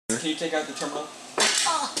Can you take out the terminal?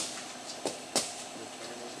 Oh.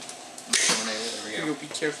 There we go. Be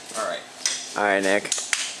careful. Alright. Alright, Nick.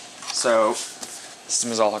 So,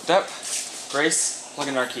 system is all hooked up. Grace, plug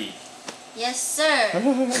in our key. Yes, sir.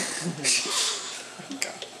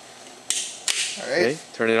 Alright. Okay,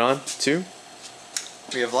 turn it on. 2.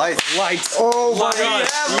 We have lights. Lights. Oh my God.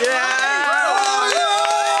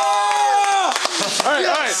 Alright,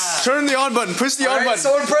 alright. Turn the on button. Push the on button.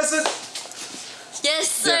 Someone press it. Yes,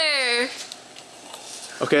 sir.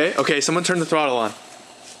 Okay, okay, someone turn the throttle on.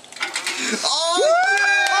 Oh,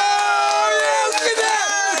 yeah! Look at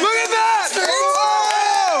that! Look at that!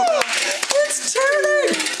 Oh! It's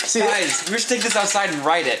turning. See, guys, we should take this outside and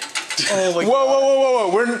ride it. Oh my God. Whoa.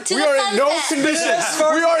 We are the in no sunset. condition.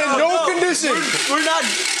 We are in no condition. We're not.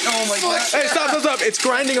 Oh my God. Hey, stop. It's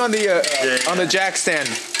grinding on the jack stand.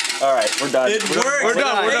 Alright, we're done. It works. We're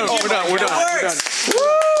done. We're done.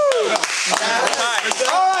 Woo!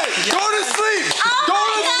 Alright, go to sleep. Go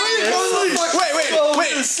to sleep.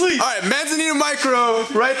 Wait. Alright, Manzanita Micro,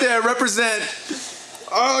 right there, represent.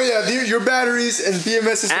 Oh yeah, your batteries and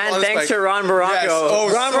BMS system. And thanks to Ron Barranco. Yes. Oh,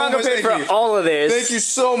 Ron so Barranco much paid thank for you. all of this. Thank you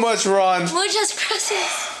so much, Ron. Muchas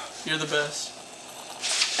gracias. You're the best.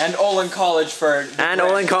 And Olin College for. And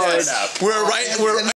Olin College. We're